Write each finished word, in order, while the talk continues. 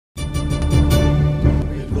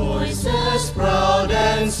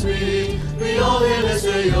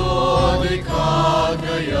sa'yo di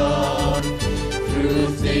kagayan.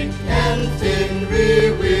 Through thick and thin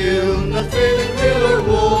we will not fail in weal or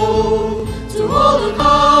woe, to hold on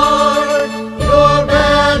high your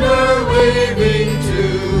banner waving to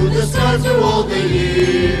the stars through all the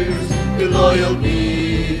years. Be loyal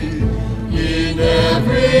be in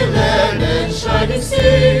every land and shining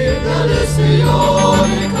sea, that is sa'yo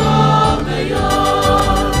di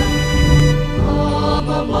kagayan.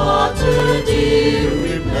 Alma Mater dear,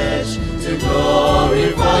 we pledge to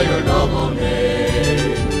glorify your noble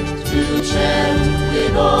name, to chant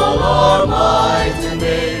with all our might and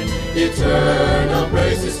make eternal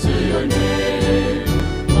praises to your name.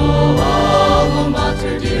 Oh, Alma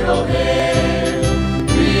Mater dear, oh hail,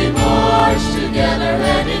 we march together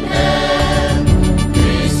hand in hand,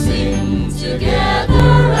 we sing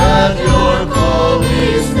together at your call,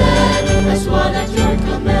 we stand as one at your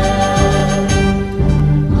command.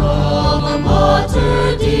 Alma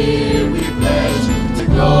Mater dear, we pledge to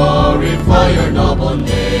glorify your noble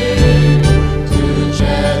name, to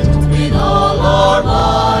chant with all our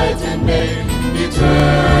might and make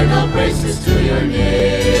eternal praises to your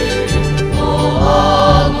name. Oh,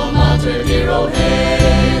 Alma Mater dear, oh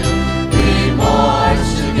hail, we march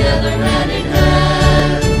together hand in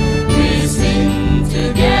hand, we sing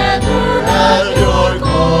together at your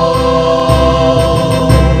call,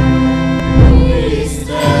 we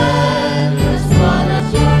stand as one at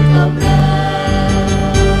your command.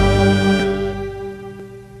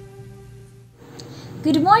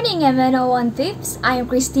 Good morning, MNO1 Pips. I am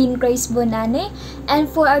Christine Grace Bonane, and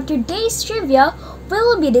for our today's trivia, we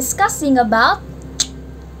will be discussing about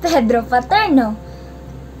Pedro Paterno.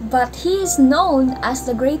 But he is known as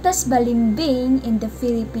the greatest balimbing in the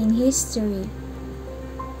Philippine history.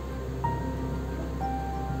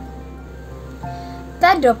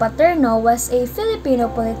 Pedro Paterno was a Filipino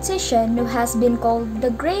politician who has been called the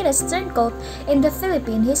greatest turncoat in the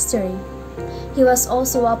Philippine history. He was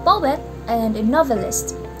also a poet and a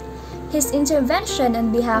novelist. His intervention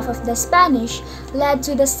on behalf of the Spanish led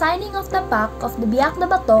to the signing of the Pact of the Biak na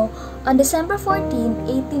Bato on December 14,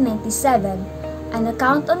 1897, an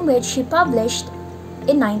account on which he published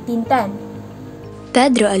in 1910.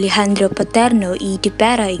 Pedro Alejandro Paterno y de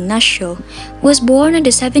Pera Ignacio was born on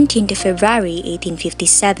the 17th of February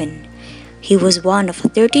 1857. He was one of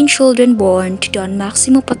 13 children born to Don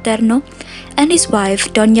Maximo Paterno and his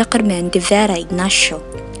wife Doña Carmen de Vera Ignacio.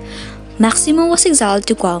 Maximo was exiled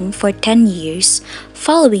to Guam for 10 years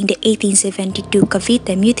following the 1872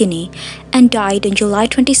 Cavite Mutiny and died on July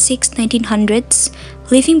 26, 1900s,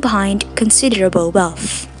 leaving behind considerable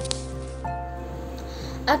wealth.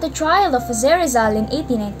 At the trial of Jose Rizal in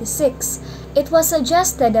 1896, it was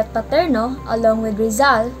suggested that Paterno, along with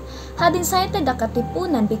Rizal, had incited the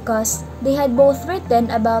Katipunan because they had both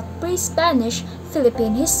written about pre-Spanish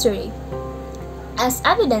Philippine history. As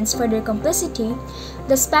evidence for their complicity,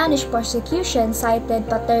 the Spanish prosecution cited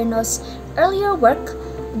Paterno's earlier work,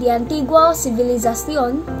 The Antigua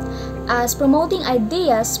Civilización, as promoting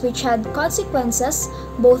ideas which had consequences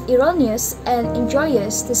both erroneous and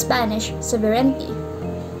injurious to Spanish sovereignty.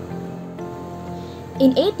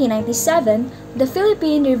 In 1897, the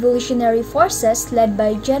Philippine Revolutionary Forces led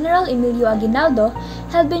by General Emilio Aguinaldo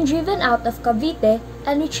had been driven out of Cavite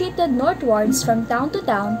and retreated northwards from town to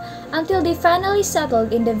town until they finally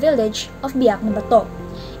settled in the village of Biak na Bato,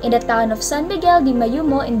 in the town of San Miguel de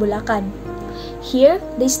Mayumo in Bulacan. Here,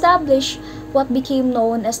 they established what became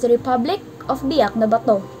known as the Republic of Biak na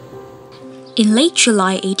Bato. In late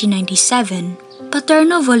July 1897,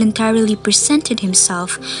 Paterno voluntarily presented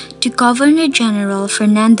himself to Governor-General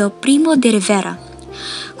Fernando Primo de Rivera,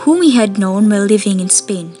 whom he had known while living in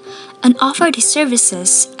Spain, and offered his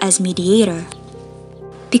services as mediator.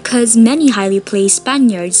 Because many highly placed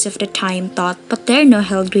Spaniards of the time thought Paterno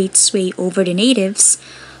held great sway over the natives,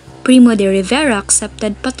 Primo de Rivera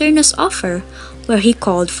accepted Paterno's offer, where he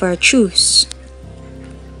called for a truce.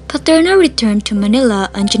 Paterno returned to Manila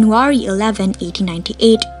on January 11,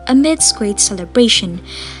 1898 amidst great celebration,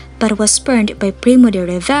 but was spurned by Primo de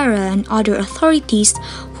Rivera and other authorities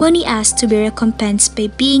when he asked to be recompensed by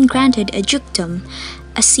being granted a dukedom,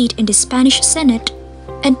 a seat in the Spanish Senate,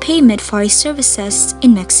 and payment for his services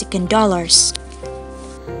in Mexican dollars.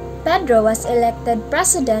 Pedro was elected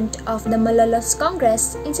president of the Malolos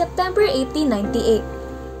Congress in September 1898.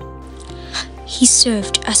 He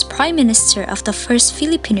served as Prime Minister of the First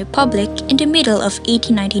Philippine Republic in the middle of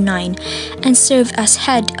 1899 and served as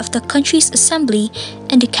head of the country's assembly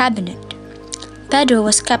and the cabinet. Pedro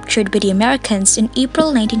was captured by the Americans in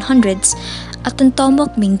April 1900s at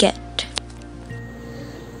Tontomok, Benguet.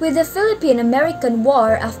 With the Philippine-American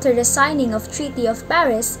War after the signing of Treaty of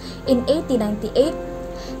Paris in 1898,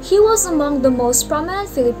 He was among the most prominent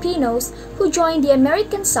Filipinos who joined the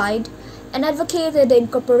American side and advocated the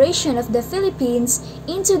incorporation of the Philippines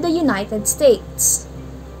into the United States.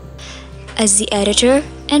 As the editor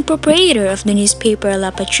and proprietor of the newspaper La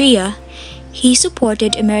Patria, he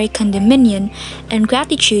supported American dominion and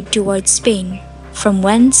gratitude towards Spain, from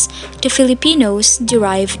whence the Filipinos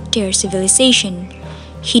derived their civilization.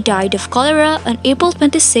 He died of cholera on April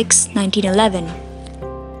 26, 1911.